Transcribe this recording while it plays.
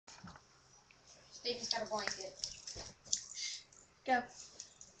Stacey's got a blanket. Go.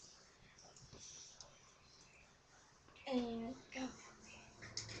 And go.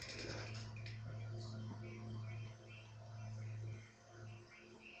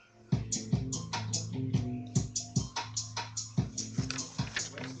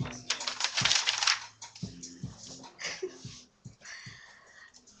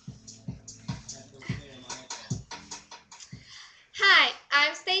 Hi,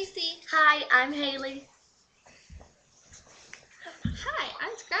 I'm Stacy. Hi, I'm Haley. Hi,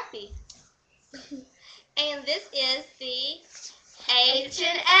 I'm Scrappy. And this is the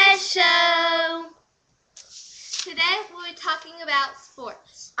S&H Show. Today we'll be talking about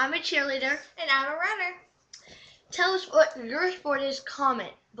sports. I'm a cheerleader. And I'm a runner. Tell us what your sport is.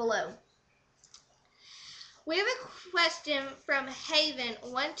 Comment below. We have a question from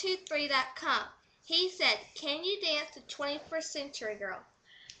Haven123.com. He said, can you dance the 21st Century Girl?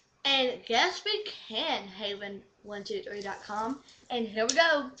 And guess we can, Haven123.com. And here we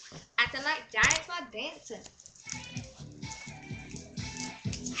go. Acting like giants while dancing.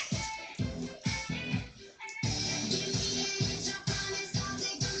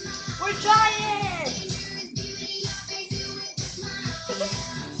 We're giants!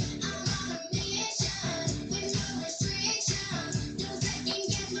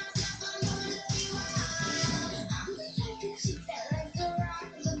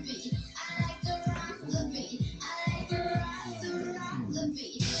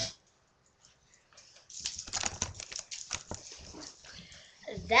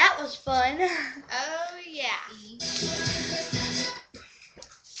 That was fun. Oh, yeah.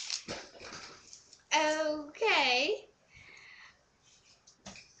 Okay.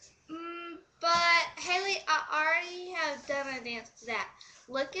 But, Haley, I already have done a dance to that.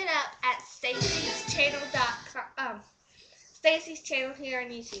 Look it up at stacyschannel.com. Stacy's channel here on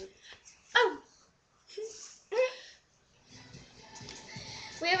YouTube. Oh.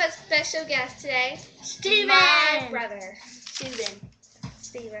 We have a special guest today. Steven. My brother. Steven.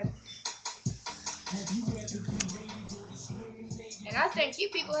 And I think you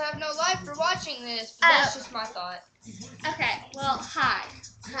people have no life for watching this, but that's just my thought. Okay, well, hi.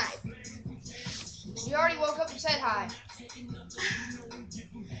 Hi. You already woke up and said hi.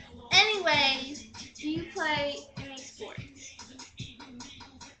 Anyways, do you play any sports?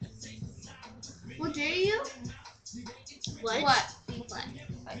 Well, do you? What do you play?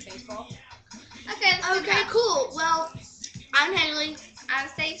 Like baseball. Okay, let's Okay, cool. Well, I'm Haley. I'm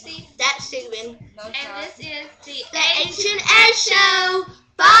Stacy, That's Steven. No, it's and not. this is the The H&H Show.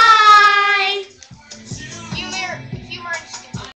 Bye.